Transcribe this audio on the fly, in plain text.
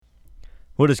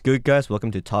What is good, guys? Welcome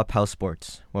to Top House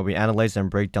Sports, where we analyze and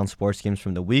break down sports games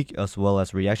from the week, as well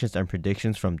as reactions and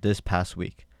predictions from this past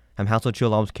week. I'm Hansel Chu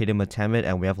along with Kaden Matamid,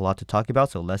 and we have a lot to talk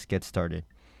about, so let's get started.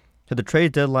 So the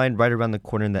trade deadline right around the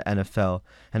corner in the NFL,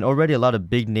 and already a lot of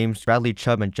big names, Bradley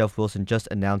Chubb and Jeff Wilson, just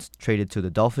announced traded to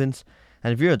the Dolphins.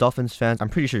 And if you're a Dolphins fan, I'm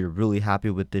pretty sure you're really happy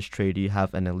with this trade. You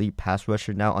have an elite pass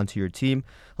rusher now onto your team,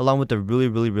 along with a really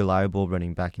really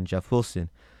running back in Jeff Wilson.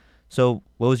 So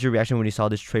what was your reaction when you saw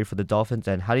this trade for the Dolphins,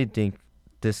 and how do you think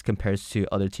this compares to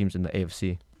other teams in the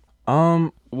AFC?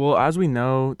 Well, as we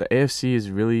know, the AFC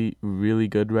is really, really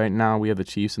good right now. We have the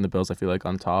Chiefs and the Bills, I feel like,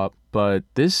 on top. But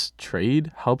this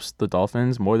trade helps the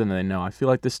Dolphins more than they know. I feel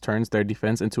like this turns their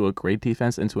defense into a great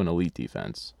defense, into an elite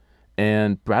defense.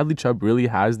 And Bradley Chubb really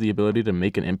has the ability to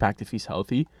make an impact if he's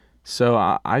healthy. So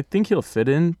I think he'll fit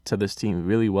into this team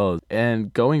really well.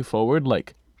 And going forward,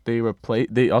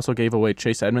 they also gave away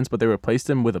Chase Edmonds, but they replaced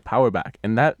him with a power back.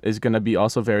 And that is going to be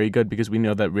also very good because we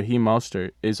know that Raheem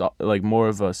Mostert is more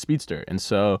of a speedster. And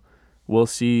so we'll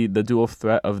see the dual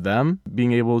threat of them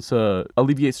being able to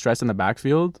alleviate stress in the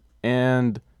backfield.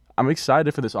 And I'm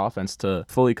excited for this offense to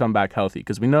fully come back healthy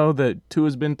because we know that Tua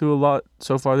has been through a lot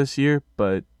so far this year,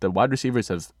 but the wide receivers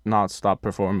have not stopped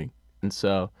performing. And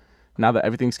so now that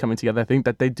everything's coming together, I think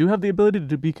that they do have the ability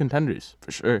to be contenders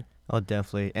for sure. Oh,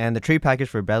 definitely. And the trade package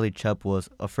for Bradley Chubb was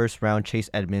a first-round Chase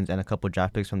Edmonds and a couple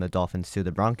draft picks from the Dolphins to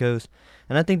the Broncos.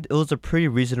 And I think it was a pretty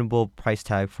reasonable price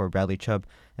tag for Bradley Chubb.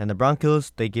 And the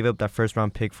Broncos, they gave up that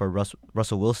first-round pick for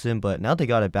Russell Wilson, but now they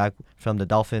got it back from the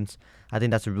Dolphins. I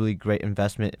think that's a really great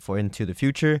investment for into the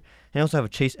future. And they also have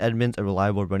Chase Edmonds, a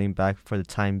reliable running back for the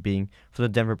time being for the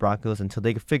Denver Broncos until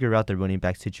they can figure out their running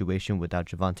back situation without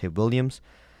Javonte Williams.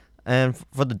 And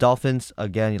for the Dolphins,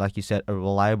 again, like you said, a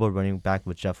reliable running back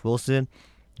with Jeff Wilson.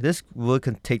 This will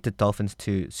take the Dolphins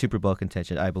to Super Bowl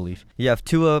contention, I believe. You have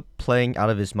Tua playing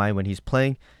out of his mind when he's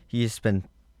playing. He's been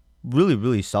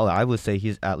really solid. I would say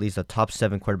he's at least a top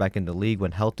 7 quarterback in the league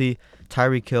when healthy.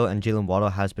 Tyreek Hill and Jalen Waddle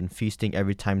has been feasting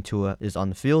every time Tua is on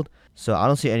the field. So I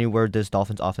don't see anywhere this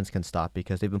Dolphins offense can stop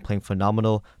because they've been playing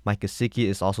phenomenal. Mike Gesicki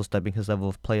is also stepping his level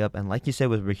of play up. And like you said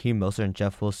with Raheem Mostert and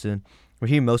Jeff Wilson,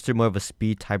 Raheem Mostert more of a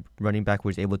speed type running back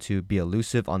where he's able to be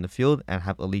elusive on the field and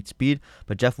have elite speed.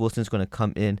 But Jeff Wilson's going to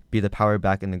come in, be the power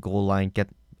back in the goal line, get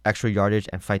extra yardage,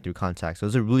 and fight through contact. So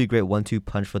it's a really great 1-2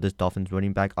 punch for this Dolphins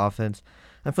running back offense.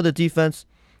 And for the defense,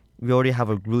 we already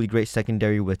have a really great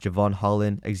secondary with Javon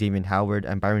Holland, Xavier Howard,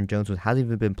 and Byron Jones, who hasn't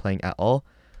even been playing at all.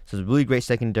 So it's a really great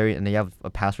secondary, and they have a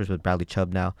pass rush with Bradley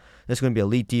Chubb now. This is going to be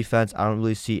elite defense. I don't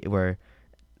really see where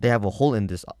they have a hole in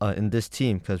this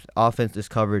team because offense is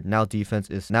covered. Now defense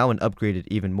is now upgraded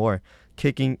even more.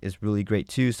 Kicking is really great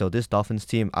too. So this Dolphins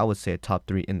team, I would say a top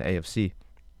 3 in the AFC.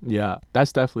 Yeah,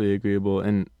 that's definitely agreeable.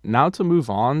 And now to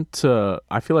move on to,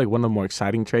 I feel like one of the more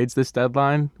exciting trades this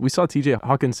deadline, we saw TJ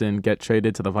Hawkinson get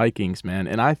traded to the Vikings, man.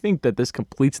 And I think that this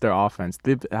completes their offense.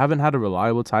 They haven't had a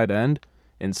reliable tight end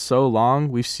in so long.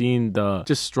 We've seen the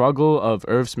just struggle of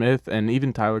Irv Smith and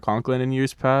even Tyler Conklin in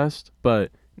years past.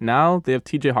 But now they have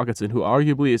TJ Hawkinson, who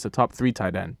arguably is a top 3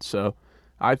 tight end. So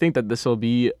I think that this will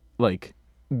be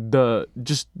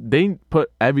they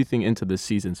put everything into this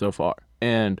season so far.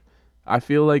 And I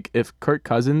feel like if Kirk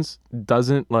Cousins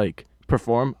doesn't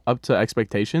perform up to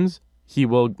expectations, he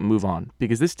will move on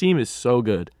because this team is so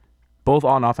good, both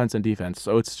on offense and defense.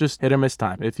 So it's just hit or miss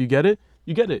time. If you get it,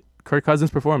 you get it. Kirk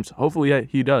Cousins performs. Hopefully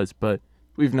he does, but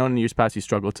we've known in years past he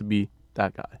struggled to be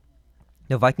that guy.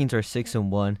 The Vikings are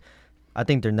 6-1. I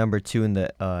think they're number 2 in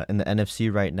the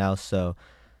NFC right now. So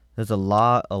there's a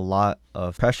lot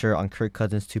of pressure on Kirk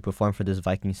Cousins to perform for this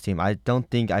Vikings team. I don't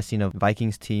think I've seen a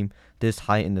Vikings team this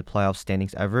high in the playoff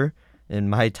standings ever in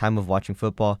my time of watching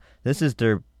football. This is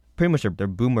pretty much their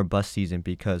boom or bust season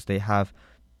because they have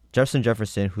Justin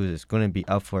Jefferson, who is going to be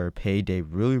up for a payday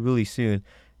really soon.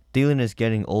 Thielen is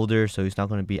getting older, so he's not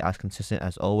going to be as consistent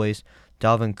as always.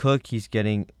 Dalvin Cook, he's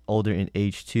getting older in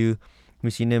age too.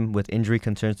 We've seen him with injury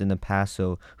concerns in the past,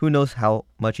 so who knows how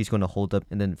much he's going to hold up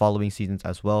in the following seasons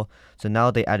as well. So now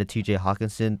they added TJ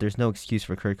Hawkinson. There's no excuse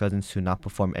for Kirk Cousins to not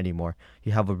perform anymore.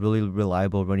 You have a really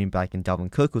reliable running back in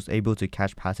Dalvin Cook who's able to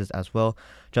catch passes as well.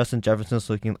 Justin Jefferson's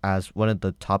looking as one of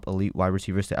the top elite wide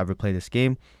receivers to ever play this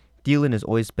game. Thielen has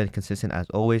always been consistent as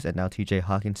always, and now TJ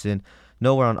Hawkinson.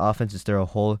 Nowhere on offense is there a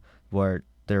hole where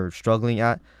they're struggling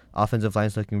at. Offensive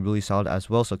line's looking really solid as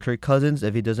well. So Kirk Cousins,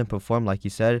 if he doesn't perform like you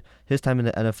said, his time in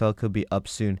the NFL could be up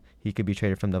soon. He could be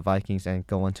traded from the Vikings and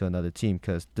go on to another team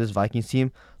because this Vikings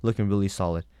team looking really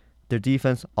solid. Their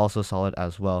defense also solid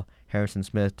as well. Harrison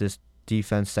Smith, this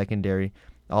defense secondary,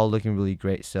 all looking really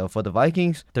great. So for the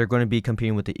Vikings, they're going to be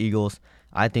competing with the Eagles.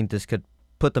 I think this could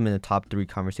put them in the top 3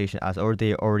 conversation or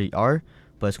they already are.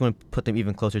 but it's going to put them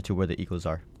even closer to where the Eagles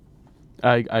are.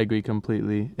 I agree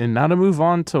completely. And now to move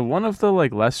on to one of the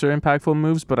like lesser impactful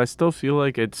moves, but I still feel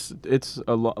like it's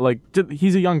a lot like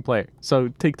he's a young player, so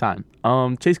take time.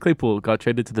 Chase Claypool got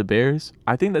traded to the Bears.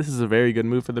 I think this is a very good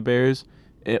move for the Bears,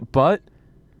 but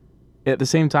at the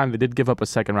same time they did give up a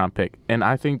second round pick, and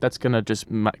I think that's gonna just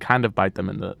kind of bite them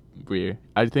in the rear.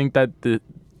 I think that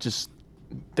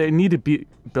they need to be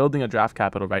building a draft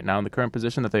capital right now in the current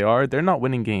position that they are. They're not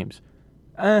winning games.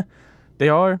 They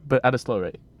are, but at a slow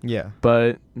rate. Yeah.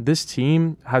 But this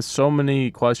team has so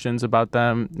many questions about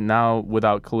them now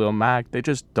without Khalil Mack. They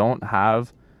just don't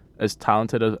have as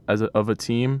talented of a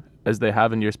team as they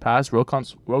have in years past.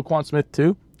 Roquan Smith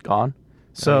too, gone.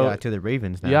 So to the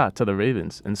Ravens now. Yeah, to the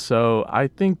Ravens. And so I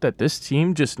think that this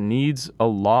team just needs a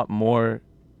lot more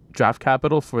draft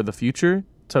capital for the future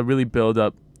to really build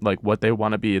up like what they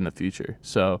want to be in the future.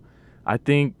 So I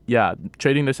think,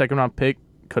 trading the second round pick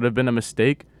could have been a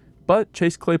mistake. But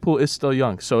Chase Claypool is still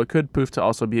young, so it could prove to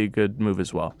also be a good move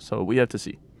as well. So we have to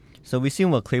see. So we've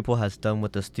seen what Claypool has done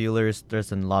with the Steelers.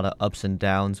 There's been a lot of ups and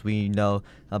downs. We know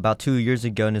about 2 years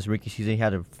ago in his rookie season, he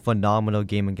had a phenomenal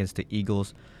game against the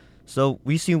Eagles. So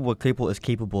we've seen what Claypool is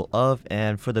capable of.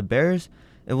 And for the Bears,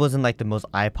 it wasn't like the most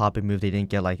eye-popping move. They didn't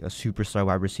get like a superstar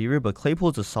wide receiver, but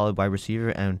Claypool's a solid wide receiver.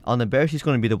 And on the Bears, he's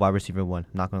going to be the wide receiver one.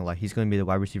 I'm not going to lie. He's going to be the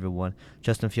wide receiver one.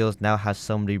 Justin Fields now has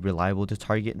somebody reliable to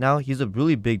target. Now he's a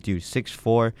really big dude,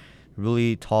 6'4",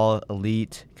 really tall,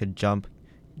 elite, could jump.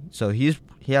 So he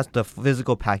has the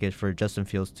physical package for Justin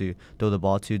Fields to throw the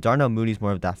ball to. Darnell Mooney's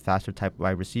more of that faster type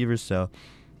wide receiver. So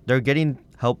they're getting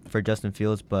help for Justin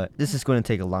Fields, but this is going to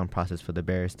take a long process for the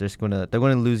Bears. They're going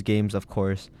to lose games, of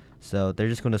course. So they're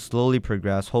just going to slowly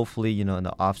progress. Hopefully, in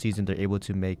the offseason, they're able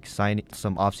to make some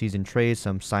offseason trades,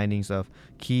 some signings of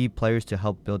key players to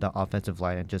help build that offensive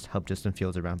line and just help Justin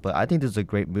Fields around. But I think this is a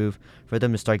great move for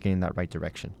them to start getting in that right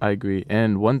direction. I agree.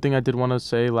 And one thing I did want to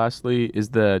say lastly is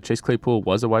that Chase Claypool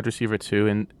was a wide receiver too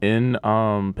in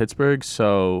Pittsburgh.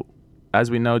 So as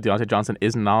we know, Deontay Johnson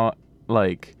is not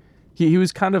like he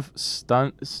was kind of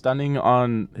stunning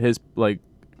on his like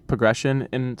progression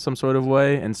in some sort of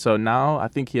way, and so now I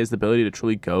think he has the ability to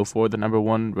truly go for the number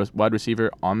one wide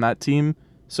receiver on that team.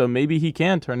 So maybe he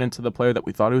can turn into the player that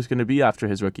we thought he was going to be after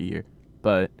his rookie year,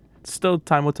 but still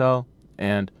time will tell.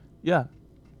 And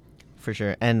for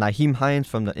sure. And Nyheim Hines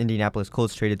from the Indianapolis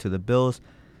Colts traded to the Bills,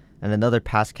 and another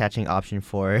pass catching option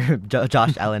for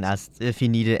Josh Allen as if he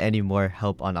needed any more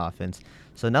help on offense.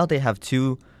 So now they have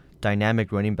two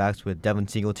dynamic running backs with Devin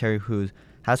Singletary, who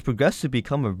has progressed to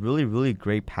become a really, really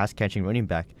great pass-catching running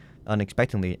back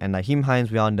unexpectedly. And Nyheim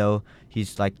Hines, we all know,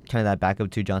 he's like kind of that backup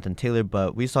to Jonathan Taylor,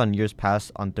 but we saw in years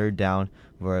past on third down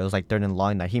where it was like third and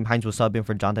long, Nyheim Hines was subbing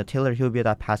for Jonathan Taylor. He'll be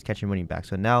that pass-catching running back.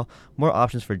 So now more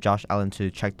options for Josh Allen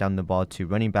to check down the ball to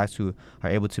running backs who are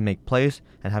able to make plays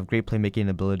and have great playmaking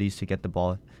abilities to get the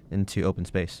ball into open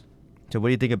space. So what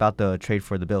do you think about the trade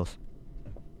for the Bills?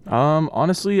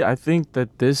 Honestly, I think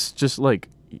that this just like,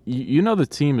 the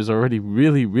team is already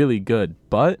really, really good,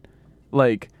 but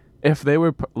like if they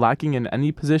were lacking in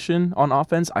any position on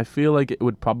offense, I feel like it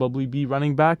would probably be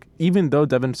running back, even though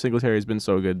Devin Singletary has been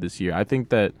so good this year. I think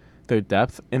that their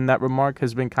depth in that remark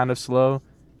has been kind of slow.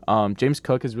 James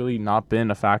Cook has really not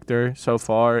been a factor so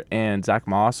far, and Zach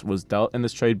Moss was dealt in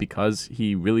this trade because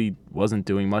he really wasn't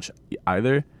doing much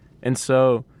either. And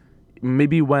so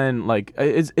maybe when like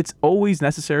it's always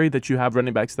necessary that you have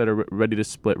running backs that are ready to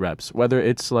split reps, whether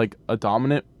it's like a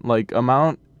dominant like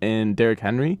amount in Derrick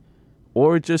Henry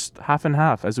or just half and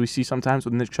half, as we see sometimes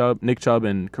with Nick Chubb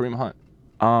and Kareem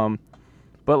Hunt.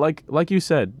 But like you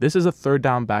said, this is a third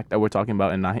down back that we're talking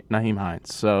about in Nyheim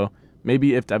Hines. So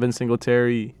maybe if Devin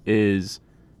Singletary is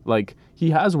like,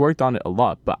 he has worked on it a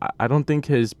lot, but I don't think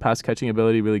his pass catching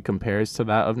ability really compares to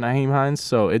that of Nyheim Hines.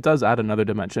 So it does add another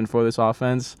dimension for this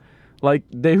offense. Like,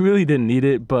 they really didn't need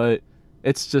it, but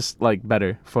it's just, like,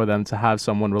 better for them to have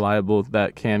someone reliable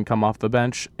that can come off the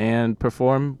bench and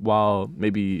perform while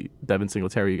maybe Devin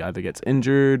Singletary either gets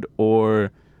injured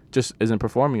or just isn't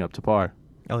performing up to par.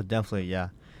 Oh, definitely, yeah.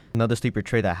 Another sleeper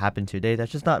trade that happened today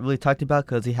that's just not really talked about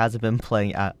because he hasn't been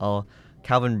playing at all.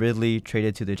 Calvin Ridley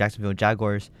traded to the Jacksonville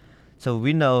Jaguars. So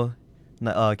we know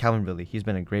Calvin Ridley, he's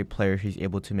been a great player. He's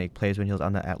able to make plays when he was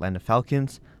on the Atlanta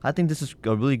Falcons. I think this is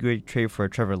a really great trade for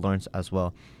Trevor Lawrence as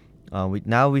well.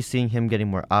 We're seeing him getting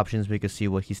more options. We can see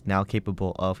what he's now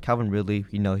capable of. Calvin Ridley,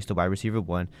 he's the wide receiver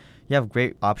one. You have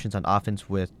great options on offense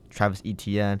with Travis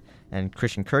Etienne and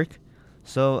Christian Kirk.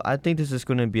 So I think this is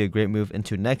going to be a great move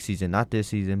into next season. Not this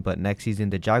season, but next season.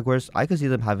 The Jaguars, I could see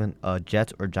them having a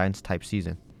Jets or Giants type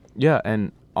season. Yeah,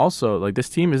 and also, like, this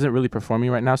team isn't really performing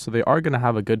right now, so they are going to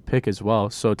have a good pick as well.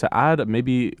 So to add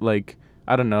maybe, like,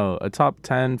 I don't know, a top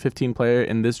 10, 15 player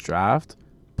in this draft,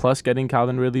 plus getting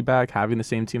Calvin Ridley back, having the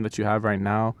same team that you have right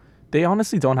now, they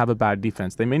honestly don't have a bad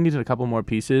defense. They may need a couple more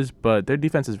pieces, but their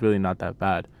defense is really not that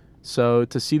bad. So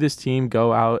to see this team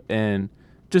go out and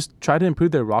just try to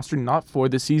improve their roster, not for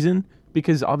the season,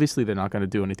 because obviously they're not going to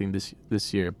do anything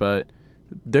this year, but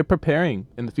they're preparing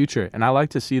in the future, and I like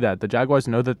to see that. The Jaguars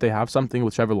know that they have something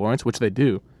with Trevor Lawrence, which they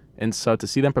do, and so to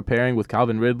see them preparing with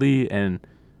Calvin Ridley and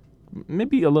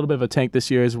maybe a little bit of a tank this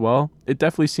year as well, it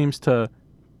definitely seems to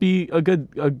be a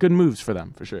good moves for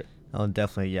them for sure. Oh,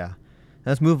 definitely, yeah.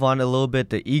 Let's move on a little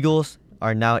bit. The Eagles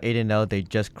are now 8-0. They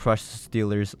just crushed the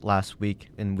Steelers last week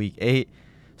in Week 8.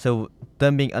 So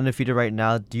them being undefeated right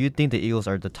now, do you think the Eagles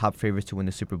are the top favorites to win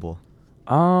the Super Bowl?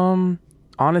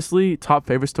 Honestly, top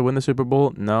favorites to win the Super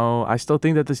Bowl? No. I still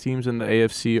think that the teams in the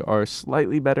AFC are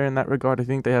slightly better in that regard. I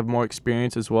think they have more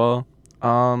experience as well.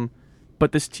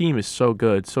 But this team is so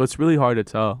good, so it's really hard to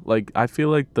tell. Like, I feel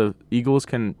like the Eagles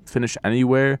can finish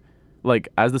anywhere, like,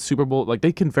 as the Super Bowl. Like,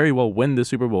 they can very well win the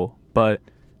Super Bowl, but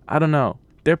I don't know.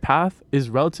 Their path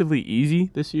is relatively easy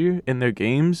this year in their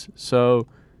games, so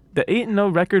the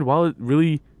 8-0 record, while it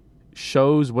really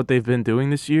shows what they've been doing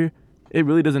this year, it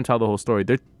really doesn't tell the whole story.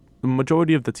 The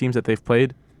majority of the teams that they've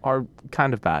played are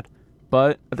kind of bad,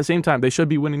 but at the same time, they should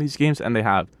be winning these games, and they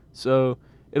have. So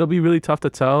it'll be really tough to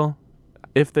tell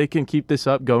if they can keep this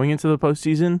up going into the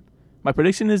postseason. My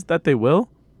prediction is that they will,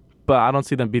 but I don't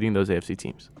see them beating those AFC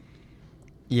teams.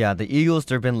 Yeah, the Eagles,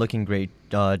 they've been looking great.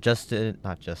 Jalen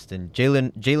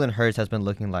Hurts has been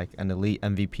looking like an elite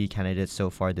MVP candidate so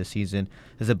far this season.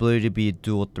 His ability to be a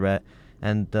dual threat.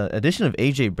 And the addition of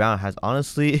A.J. Brown has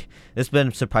honestly, it's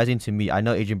been surprising to me. I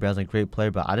know A.J. Brown's a great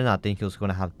player, but I did not think he was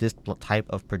going to have this type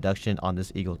of production on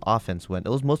this Eagles offense when it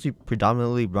was mostly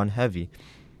predominantly run heavy.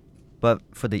 But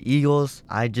for the Eagles,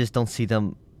 I just don't see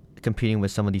them competing with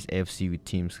some of these AFC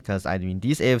teams because, I mean,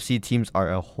 these AFC teams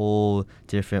are a whole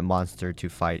different monster to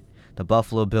fight. The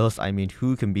Buffalo Bills, I mean,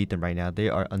 who can beat them right now? They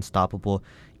are unstoppable.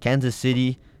 Kansas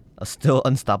City are still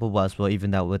unstoppable as well, even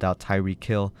now without Tyreek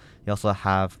Hill. You also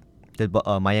have the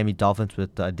Miami Dolphins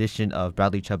with the addition of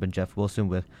Bradley Chubb and Jeff Wilson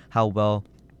with how well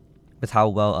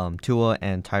Tua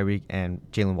and Tyreek and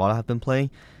Jalen Waddle have been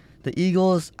playing. The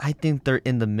Eagles, I think they're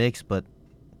in the mix, but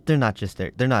they're not just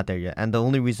there. They're not there yet. And the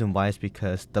only reason why is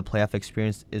because the playoff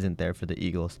experience isn't there for the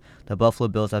Eagles. The Buffalo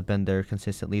Bills have been there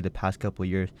consistently the past couple of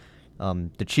years.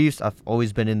 The Chiefs have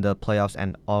always been in the playoffs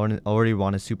and already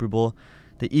won a Super Bowl.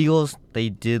 The Eagles, they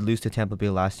did lose to Tampa Bay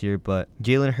last year, but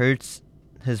Jalen Hurts,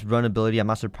 his run ability, I'm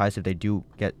not surprised if they do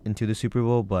get into the Super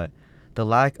Bowl, but the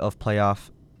lack of playoff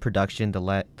production, the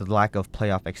lack of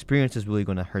playoff experience is really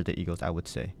going to hurt the Eagles, I would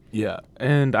say. Yeah,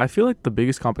 and I feel like the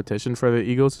biggest competition for the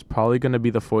Eagles is probably going to be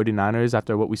the 49ers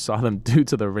after what we saw them do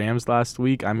to the Rams last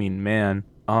week. I mean, man,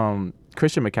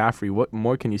 Christian McCaffrey, what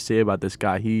more can you say about this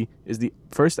guy? He is the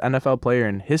first NFL player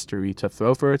in history to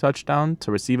throw for a touchdown,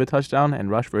 to receive a touchdown, and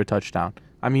rush for a touchdown.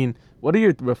 I mean, what are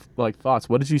your thoughts?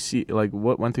 What did you see?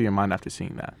 What went through your mind after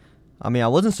seeing that? I mean, I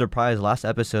wasn't surprised. Last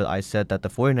episode, I said that the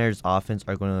 49ers offense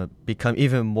are going to become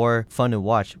even more fun to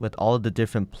watch with all of the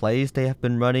different plays they have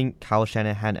been running. Kyle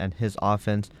Shanahan and his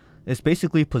offense is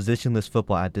basically positionless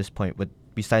football at this point.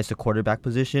 Besides the quarterback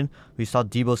position, we saw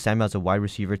Deebo Samuel as a wide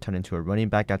receiver turn into a running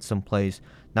back at some plays.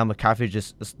 Now McCaffrey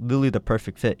just is literally the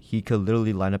perfect fit. He could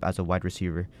literally line up as a wide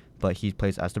receiver, but he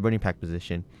plays as the running back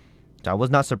position. So I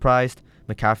was not surprised.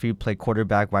 McCaffrey played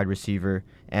quarterback, wide receiver,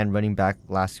 and running back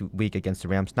last week against the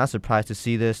Rams. Not surprised to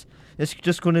see this. It's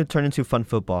just going to turn into fun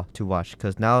football to watch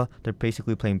because now they're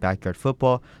basically playing backyard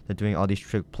football. They're doing all these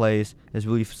trick plays. It's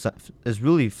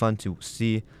really fun to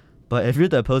see. But if you're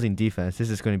the opposing defense, this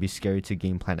is going to be scary to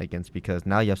game plan against because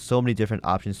now you have so many different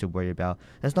options to worry about.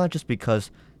 And it's not just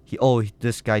because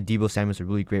this guy Deebo Samuel is a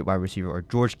really great wide receiver or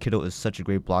George Kittle is such a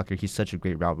great blocker. He's such a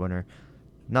great route runner.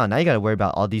 No, now you got to worry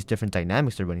about all these different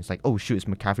dynamics they're running. It's like, oh, shoot, is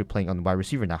McCaffrey playing on the wide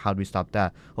receiver now? How do we stop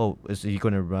that? Oh, is he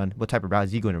going to run? What type of route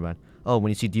is he going to run? Oh,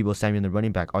 when you see Deebo Samuel in the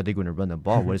running back, are they going to run the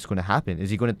ball? What is going to happen? Is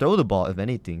he going to throw the ball, if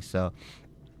anything? So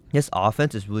this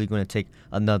offense is really going to take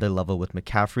another level with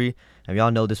McCaffrey. And we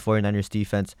all know this 49ers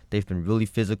defense, they've been really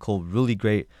physical, really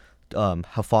great.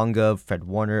 Hufanga, Fred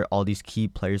Warner, all these key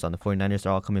players on the 49ers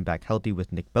are all coming back healthy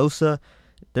with Nick Bosa.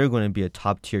 They're going to be a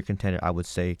top-tier contender, I would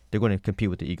say. They're going to compete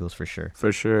with the Eagles for sure.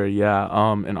 For sure, yeah.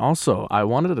 And also, I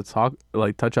wanted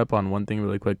to touch up on one thing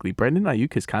really quickly. Brandon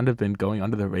Ayuk has kind of been going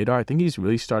under the radar. I think he's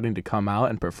really starting to come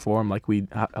out and perform like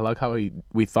how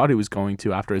we thought he was going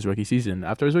to after his rookie season.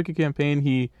 After his rookie campaign,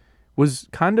 he was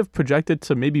kind of projected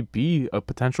to maybe be a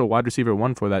potential wide receiver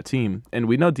one for that team. And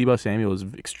we know Deebo Samuel is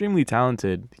extremely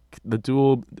talented. The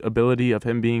dual ability of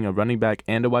him being a running back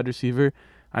and a wide receiver,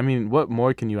 I mean, what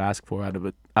more can you ask for out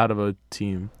of a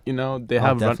team? You know, they Oh,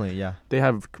 have definitely, yeah. they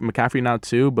have McCaffrey now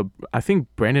too, but I think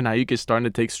Brandon Ayuk is starting to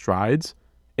take strides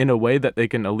in a way that they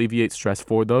can alleviate stress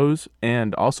for those.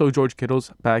 And also George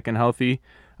Kittle's back and healthy.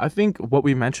 I think what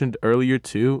we mentioned earlier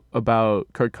too about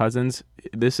Kirk Cousins,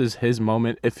 this is his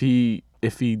moment. If he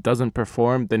doesn't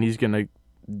perform, then he's gonna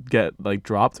get like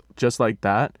dropped just like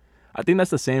that. I think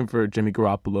that's the same for Jimmy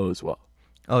Garoppolo as well.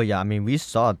 Oh, yeah. I mean, we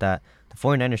saw that the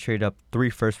 49ers traded up 3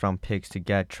 first-round picks to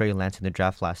get Trey Lance in the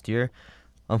draft last year.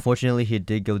 Unfortunately, he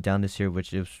did go down this year,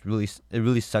 which it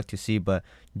really sucked to see. But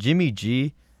Jimmy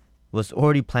G was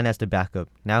already planned as the backup.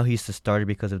 Now he's the starter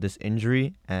because of this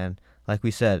injury. And like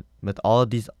we said, with all of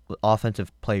these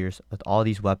offensive players, with all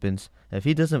these weapons, if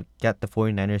he doesn't get the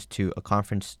 49ers to a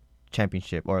conference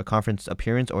championship or a conference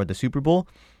appearance or the Super Bowl,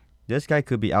 this guy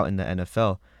could be out in the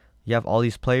NFL. You have all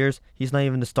these players. He's not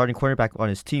even the starting quarterback on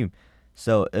his team.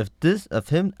 So if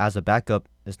him as a backup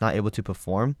is not able to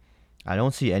perform, I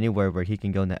don't see anywhere where he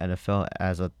can go in the NFL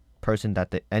as a person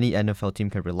that any NFL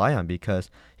team can rely on, because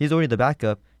he's already the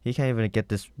backup. He can't even get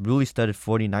this really studded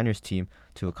 49ers team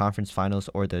to a conference finals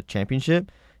or the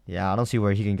championship. Yeah, I don't see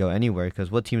where he can go anywhere, because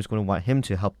what team is going to want him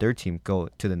to help their team go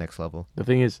to the next level? The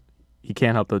thing is, he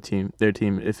can't help their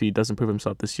team if he doesn't prove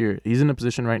himself this year. He's in a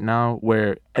position right now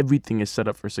where everything is set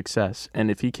up for success.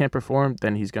 And if he can't perform,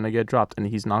 then he's going to get dropped. And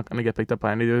he's not going to get picked up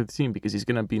by any other team, because he's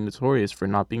going to be notorious for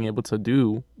not being able to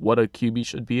do what a QB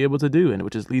should be able to do, and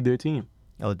which is lead their team.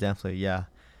 Oh, definitely, yeah.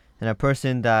 And a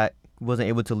person that wasn't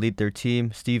able to lead their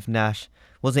team, Steve Nash,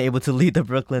 wasn't able to lead the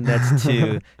Brooklyn Nets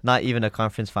to not even a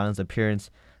conference finals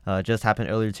appearance. Just happened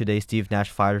earlier today. Steve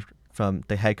Nash fired from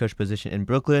the head coach position in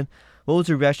Brooklyn. What was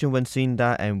your reaction when seeing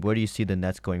that, and where do you see the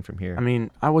Nets going from here? I mean,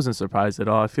 I wasn't surprised at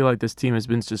all. I feel like this team has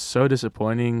been just so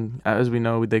disappointing. As we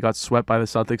know, they got swept by the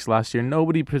Celtics last year.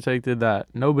 Nobody predicted that.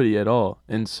 Nobody at all.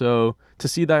 And so to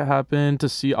see that happen, to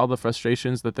see all the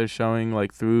frustrations that they're showing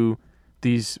like through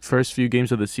these first few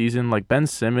games of the season, like Ben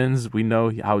Simmons, we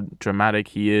know how dramatic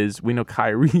he is. We know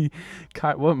Kyrie.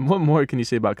 What more can you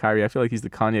say about Kyrie? I feel like he's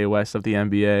the Kanye West of the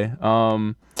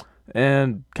NBA.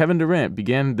 And Kevin Durant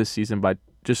began this season by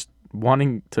just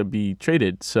wanting to be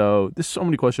traded. So there's so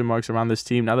many question marks around this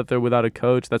team. Now that they're without a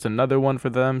coach, that's another one for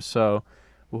them. So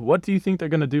what do you think they're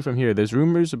going to do from here? There's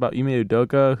rumors about Ime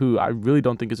Udoka, who I really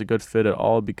don't think is a good fit at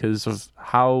all because of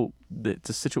how the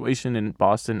situation in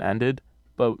Boston ended.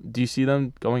 But do you see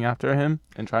them going after him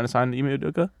and trying to sign Ime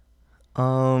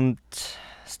Udoka?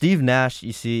 Steve Nash,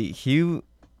 you see, he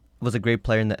was a great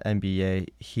player in the NBA.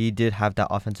 He did have that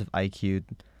offensive IQ.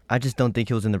 I just don't think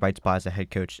he was in the right spot as a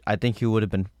head coach. I think he would have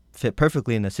been fit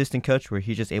perfectly in the assistant coach, where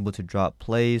he's just able to draw up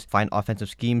plays, find offensive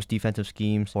schemes, defensive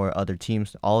schemes for other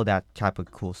teams, all of that type of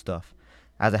cool stuff.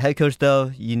 As a head coach,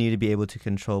 though, you need to be able to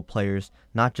control players,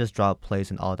 not just draw up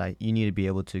plays and all that. You need to be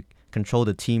able to control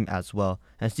the team as well.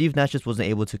 And Steve Nash just wasn't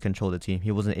able to control the team.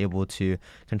 He wasn't able to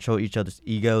control each other's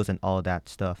egos and all that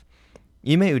stuff.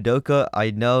 Ime Udoka,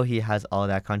 I know he has all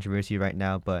that controversy right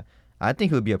now, but I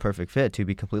think it would be a perfect fit, to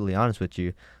be completely honest with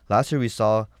you. Last year we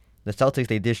saw the Celtics,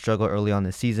 they did struggle early on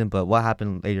this season, but what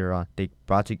happened later on?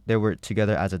 They were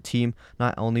together as a team,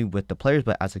 not only with the players,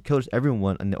 but as a coach.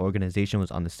 Everyone in the organization was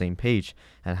on the same page.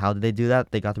 And how did they do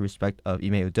that? They got the respect of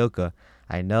Ime Udoka.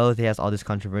 I know he has all this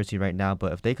controversy right now,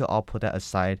 but if they could all put that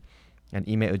aside and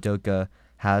Ime Udoka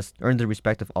has earned the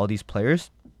respect of all these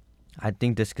players, I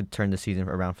think this could turn the season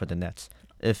around for the Nets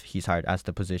if he's hired as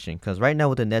the position. Because right now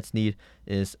what the Nets need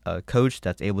is a coach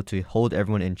that's able to hold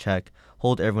everyone in check,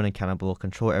 hold everyone accountable,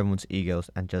 control everyone's egos,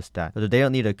 and just that. But they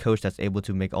don't need a coach that's able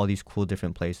to make all these cool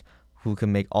different plays, who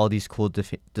can make all these cool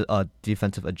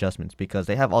defensive adjustments, because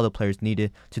they have all the players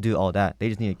needed to do all that. They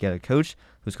just need to get a coach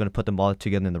who's going to put them all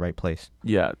together in the right place.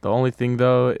 Yeah, the only thing,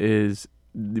 though, is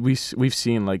we've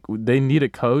seen like they need a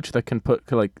coach that can put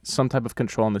like some type of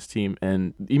control on this team,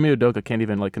 and Ime Udoka can't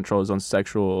even like control his own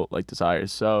sexual like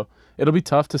desires. So it'll be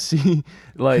tough to see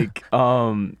like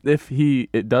if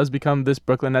it does become this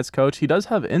Brooklyn Nets coach. He does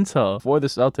have intel for the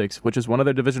Celtics, which is one of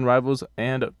their division rivals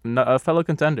and a fellow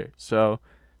contender. So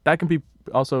that can be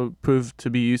also proved to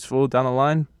be useful down the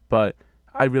line, but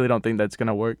I really don't think that's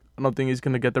gonna work. I don't think he's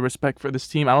gonna get the respect for this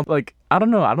team. I don't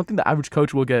know. I don't think the average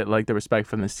coach will get like the respect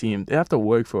from this team. They have to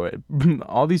work for it.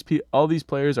 all these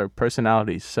players are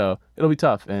personalities, so it'll be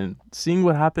tough. And seeing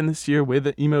what happened this year with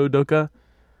Ime Udoka,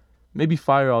 maybe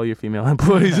fire all your female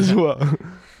employees as well.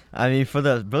 I mean, for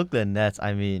the Brooklyn Nets,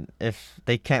 I mean, if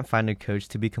they can't find a coach,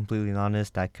 to be completely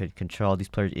honest, that could control all these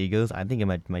players' egos, I think it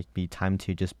might be time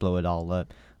to just blow it all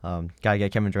up. Gotta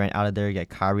get Kevin Durant out of there, get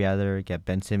Kyrie out of there, get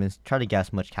Ben Simmons, try to get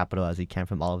as much capital as he can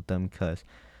from all of them, because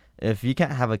If you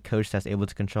can't have a coach that's able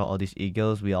to control all these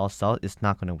egos we all saw, it's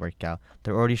not going to work out.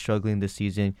 They're already struggling this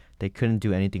season. They couldn't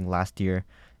do anything last year.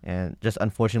 And just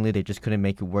unfortunately, they just couldn't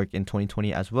make it work in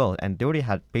 2020 as well. And they already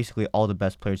had basically all the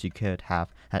best players you could have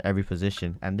at every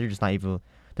position. And they're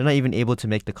not even able to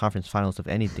make the conference finals of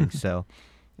anything. So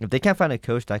if they can't find a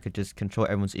coach that could just control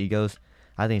everyone's egos,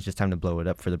 I think it's just time to blow it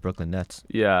up for the Brooklyn Nets.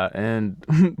 Yeah, and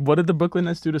what did the Brooklyn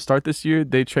Nets do to start this year?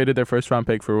 They traded their first round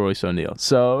pick for Royce O'Neal.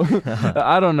 So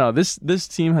I don't know. This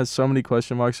team has so many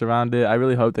question marks around it. I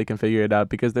really hope they can figure it out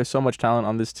because there's so much talent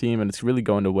on this team, and it's really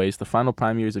going to waste. The final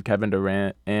prime years of Kevin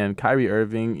Durant and Kyrie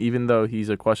Irving, even though he's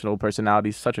a questionable personality,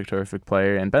 he's such a terrific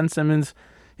player. And Ben Simmons,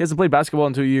 he hasn't played basketball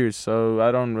in 2 years, so I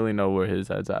don't really know where his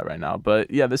head's at right now. But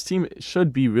yeah, this team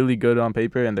should be really good on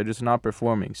paper, and they're just not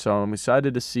performing. So I'm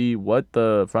excited to see what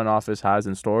the front office has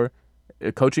in store,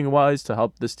 coaching-wise, to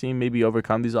help this team maybe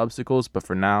overcome these obstacles. But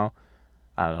for now,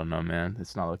 I don't know, man.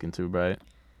 It's not looking too bright.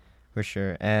 For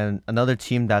sure. And another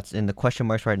team that's in the question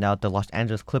marks right now, the Los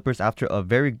Angeles Clippers, after a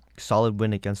very solid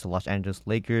win against the Los Angeles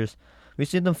Lakers, we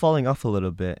see them falling off a little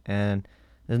bit. And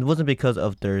it wasn't because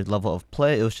of their level of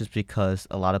play. It was just because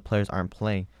a lot of players aren't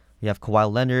playing. You have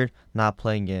Kawhi Leonard not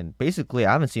playing in. Basically,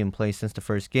 I haven't seen him play since the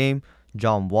first game.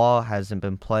 John Wall hasn't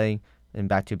been playing in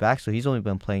back-to-back, so he's only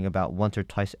been playing about once or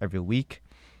twice every week.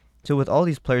 So with all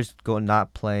these players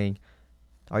not playing,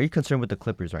 are you concerned with the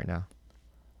Clippers right now?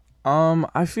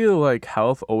 I feel like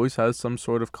health always has some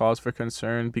sort of cause for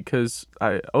concern because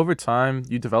over time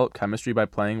you develop chemistry by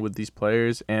playing with these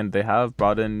players, and they have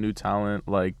brought in new talent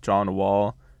like John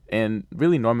Wall and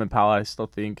really Norman Powell. I still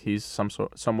think he's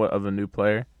somewhat of a new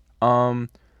player.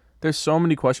 There's so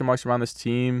many question marks around this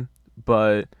team,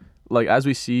 but like as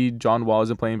we see, John Wall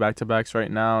isn't playing back-to-backs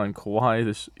right now, and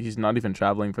Kawhi, he's not even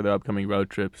traveling for their upcoming road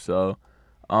trip. So,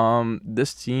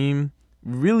 this team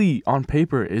really on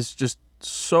paper is just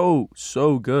so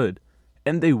good,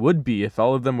 and they would be if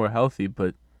all of them were healthy.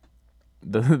 But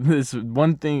this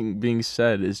one thing being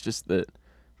said is just that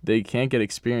they can't get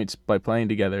experience by playing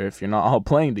together if you're not all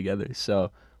playing together.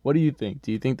 So, what do you think?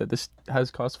 Do you think that this has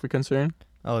cause for concern?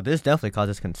 Oh, this definitely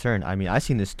causes concern. I mean, I've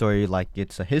seen this story like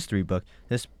it's a history book.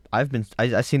 I've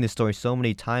seen this story so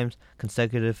many times,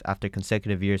 consecutive after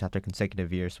consecutive years after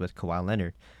consecutive years with Kawhi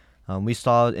Leonard. We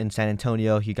saw in San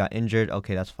Antonio, he got injured.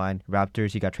 Okay, that's fine.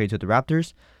 Raptors, he got traded to the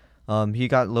Raptors. He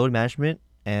got load management,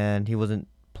 and he wasn't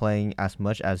playing as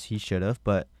much as he should have.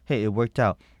 But, hey, it worked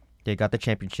out. They got the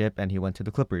championship, and he went to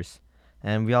the Clippers.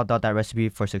 And we all thought that recipe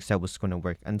for success was going to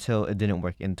work until it didn't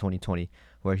work in 2020,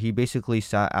 where he basically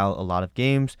sat out a lot of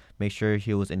games, make sure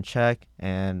he was in check,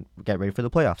 and get ready for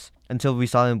the playoffs. Until we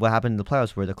saw what happened in the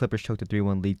playoffs, where the Clippers choked a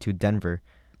 3-1 lead to Denver.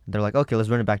 They're like, okay, let's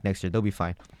run it back next year. They'll be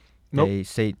fine. Nope.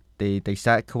 They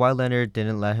sat Kawhi Leonard,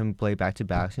 didn't let him play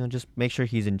back-to-backs. Just make sure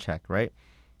he's in check, right?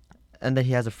 And then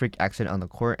he has a freak accident on the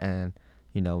court, and,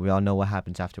 we all know what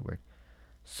happens afterward.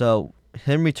 So,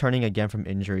 him returning again from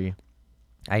injury,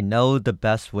 I know the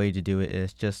best way to do it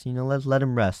is just, let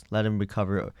him rest, let him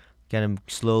recover, get him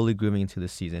slowly grooming into the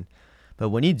season. But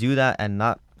when you do that and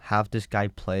not have this guy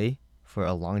play for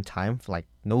a long time, for like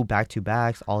no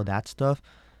back-to-backs, all that stuff,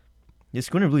 it's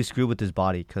going to really screw with his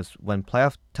body because when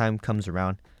playoff time comes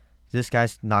around, this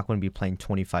guy's not going to be playing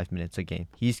 25 minutes a game.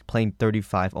 He's playing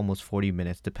 35, almost 40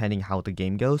 minutes, depending how the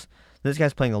game goes. This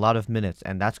guy's playing a lot of minutes,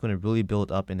 and that's going to really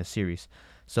build up in a series.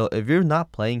 So if you're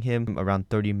not playing him around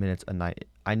 30 minutes a night,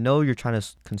 I know you're trying to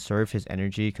conserve his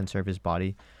energy, conserve his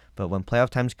body, but when playoff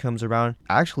times comes around,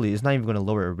 actually, it's not even going to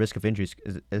lower a risk of injuries.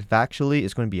 Actually,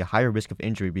 it's going to be a higher risk of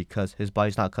injury because his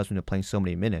body's not accustomed to playing so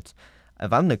many minutes.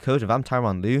 If I'm the coach, if I'm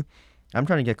Tyronn Lue, I'm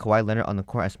trying to get Kawhi Leonard on the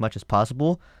court as much as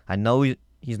possible. I know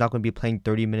he's not going to be playing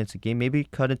 30 minutes a game. Maybe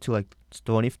cut it to like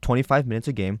 25 minutes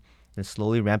a game and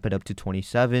slowly ramp it up to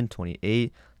 27,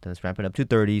 28. Then let's ramp it up to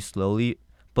 30 slowly.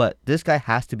 But this guy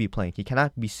has to be playing. He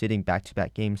cannot be sitting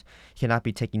back-to-back games. He cannot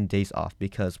be taking days off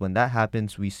because when that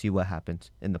happens, we see what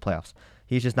happens in the playoffs.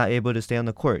 He's just not able to stay on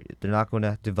the court. They're not going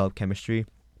to develop chemistry.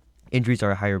 Injuries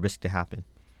are a higher risk to happen.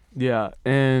 Yeah,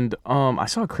 and I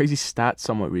saw a crazy stat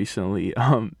somewhat recently.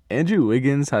 Andrew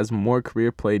Wiggins has more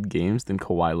career played games than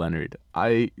Kawhi Leonard.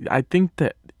 I think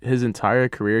that his entire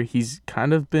career, he's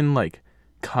kind of been like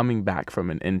coming back from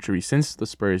an injury since the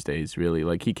Spurs days, really.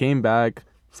 Like he came back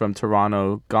from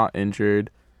Toronto, got injured,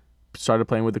 started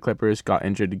playing with the Clippers, got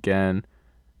injured again,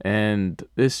 and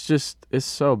it's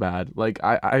so bad. Like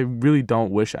I really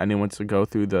don't wish anyone to go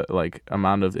through the like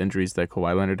amount of injuries that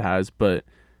Kawhi Leonard has, but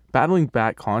battling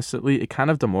back constantly, it kind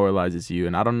of demoralizes you.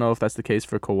 And I don't know if that's the case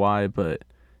for Kawhi, but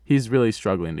he's really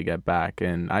struggling to get back.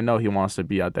 And I know he wants to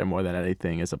be out there more than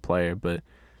anything as a player, but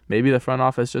maybe the front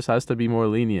office just has to be more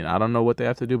lenient. I don't know what they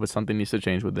have to do, but something needs to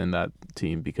change within that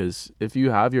team, because if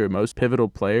you have your most pivotal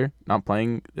player not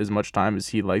playing as much time as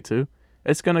he'd like to,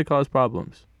 it's going to cause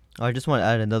problems. I just want to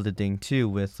add another thing too.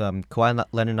 With Kawhi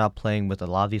Leonard not playing, with a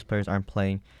lot of these players aren't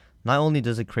playing, not only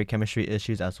does it create chemistry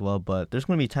issues as well, but there's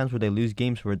going to be times where they lose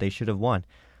games where they should have won.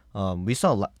 We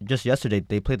saw just yesterday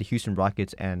they played the Houston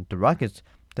Rockets, and the Rockets,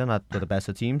 they're not the best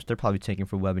of teams. They're probably taking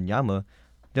for Wembanyama.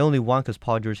 They only won because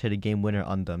Paul George hit a game winner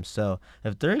on them. So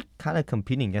if they're kind of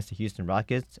competing against the Houston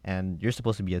Rockets and you're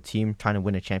supposed to be a team trying to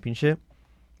win a championship,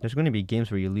 there's going to be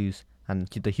games where you lose. And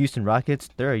the Houston Rockets,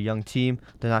 they're a young team.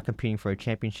 They're not competing for a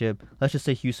championship. Let's just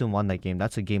say Houston won that game.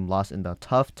 That's a game lost in the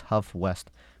tough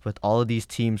West with all of these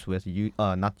teams with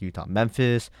not Utah,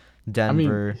 Memphis,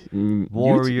 Denver,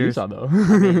 Warriors. Utah,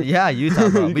 though. Yeah, Utah.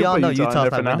 Bro. We all know Utah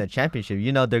Utah's not winning the championship.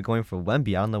 You know they're going for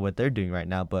Wemby. I don't know what they're doing right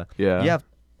now, but yeah. you have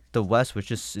the West,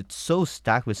 which is it's so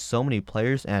stacked with so many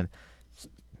players. And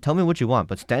tell me what you want,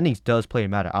 but standings does play a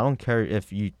matter. I don't care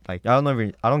if you like. I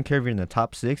don't care if you're in the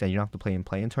top 6 and you don't have to play in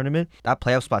play-in tournament. That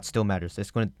playoff spot still matters.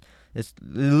 It's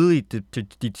literally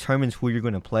determines who you're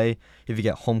going to play, if you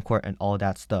get home court and all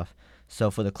that stuff. So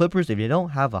for the Clippers, if you don't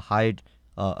have a high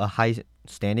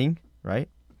standing, right,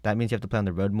 that means you have to play on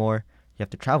the road more. You have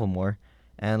to travel more.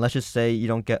 And let's just say you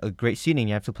don't get a great seeding.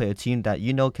 You have to play a team that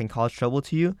you know can cause trouble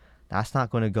to you. That's not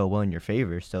going to go well in your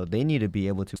favor. So they need to be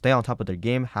able to stay on top of their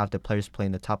game, have the players play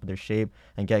in the top of their shape,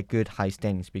 and get good high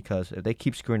standings, because if they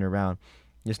keep screwing around,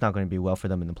 it's not going to be well for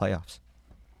them in the playoffs.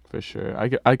 For sure.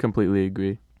 I completely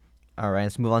agree. All right,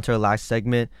 let's move on to our last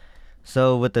segment.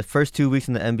 So with the first 2 weeks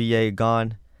in the NBA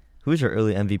gone, who's your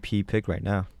early MVP pick right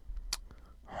now?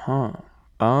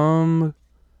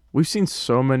 We've seen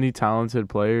so many talented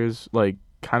players like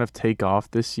kind of take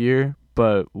off this year,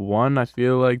 but one I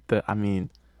feel like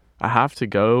I have to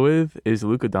go with is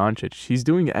Luka Doncic. He's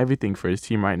doing everything for his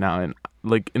team right now, and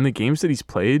like in the games that he's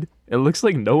played, it looks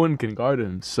like no one can guard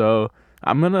him. So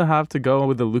I'm gonna have to go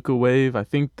with the Luka wave. I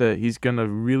think that he's gonna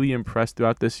really impress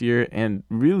throughout this year, and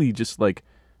really just like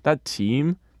that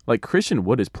team. Like Christian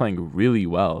Wood is playing really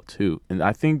well too, and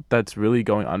I think that's really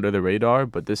going under the radar.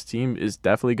 But this team is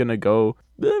definitely gonna go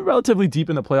relatively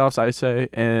deep in the playoffs, I say,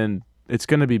 and it's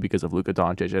going to be because of Luka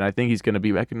Doncic, and I think he's going to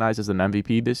be recognized as an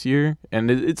MVP this year, and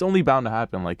it's only bound to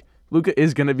happen. Like, Luka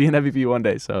is going to be an MVP one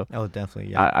day, so Oh,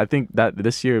 definitely, yeah. I think that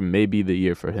this year may be the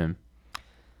year for him.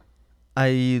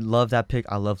 I love that pick.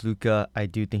 I love Luka. I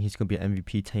do think he's going to be an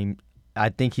MVP team. I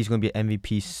think he's going to be an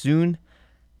MVP soon.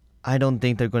 I don't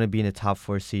think they're going to be in the top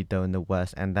 4 seed, though, in the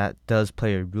West, and that does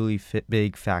play a really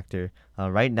big factor.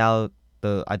 Right now,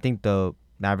 I think the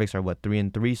Mavericks are,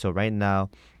 3-3, so right now,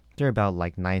 they're about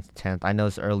like 9th, 10th. I know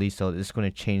it's early, so it's going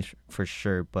to change for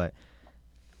sure. But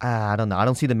I don't know. I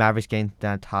don't see the Mavericks getting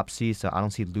that top seed, so I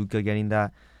don't see Luka getting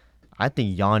that. I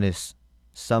think Giannis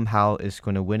somehow is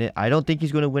going to win it. I don't think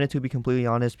he's going to win it, to be completely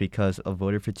honest, because of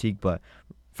voter fatigue. But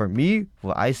for me,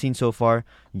 what I've seen so far,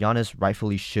 Giannis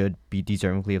rightfully should be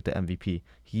deservingly of the MVP.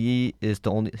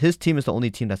 His team is the only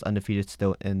team that's undefeated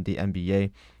still in the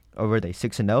NBA. Over they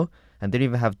 6-0. And they don't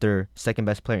even have their second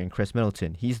best player in Chris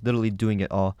Middleton. He's literally doing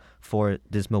it all for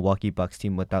this Milwaukee Bucks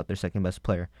team without their second best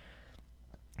player.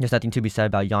 There's nothing to be said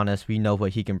about Giannis. We know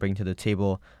what he can bring to the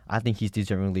table. I think he's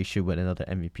deservingly should win another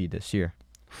MVP this year.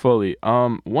 Fully.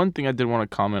 One thing I did want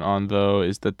to comment on though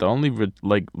is that the only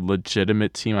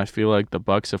legitimate team I feel like the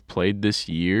Bucks have played this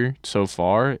year so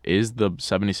far is the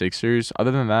 76ers. Other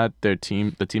than that, the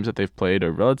teams that they've played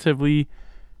are relatively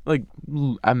like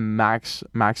a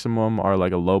maximum are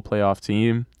like a low playoff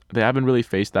team. They haven't really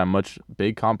faced that much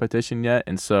big competition yet,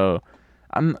 and so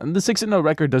the 6-0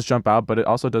 record does jump out, but it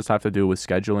also does have to do with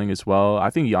scheduling as well. I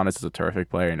think Giannis is a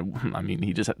terrific player, and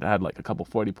he just had like a couple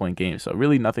 40-point games, so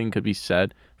really nothing could be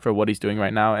said for what he's doing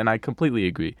right now, and I completely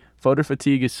agree. Voter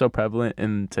fatigue is so prevalent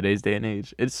in today's day and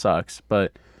age. It sucks,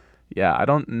 but yeah, I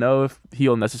don't know if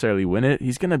he'll necessarily win it.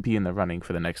 He's going to be in the running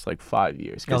for the next, 5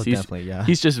 years. Definitely, yeah.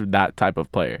 He's just that type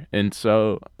of player. And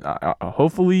so,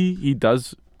 hopefully he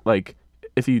does,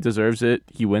 if he deserves it,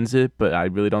 he wins it. But I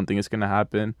really don't think it's going to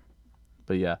happen.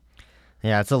 But, yeah.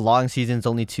 Yeah, it's a long season. It's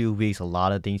only 2 weeks. A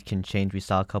lot of things can change. We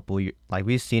saw a couple,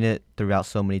 we've seen it throughout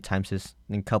so many times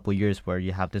in a couple years where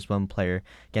you have this one player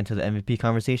get into the MVP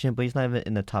conversation, but he's not even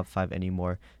in the top 5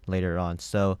 anymore later on.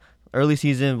 So, early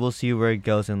season, we'll see where it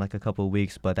goes in a couple of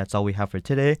weeks, but that's all we have for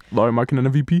today. Lauri Markkanen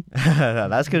MVP?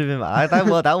 That's could have been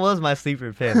that was my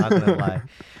sleeper pick, not gonna lie.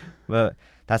 But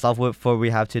that's all for we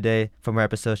have today. For more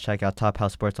episodes, check out Top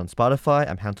House Sports on Spotify.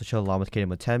 I'm Hansel Cho along with Kaden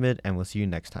Muhammad, and we'll see you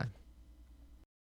next time.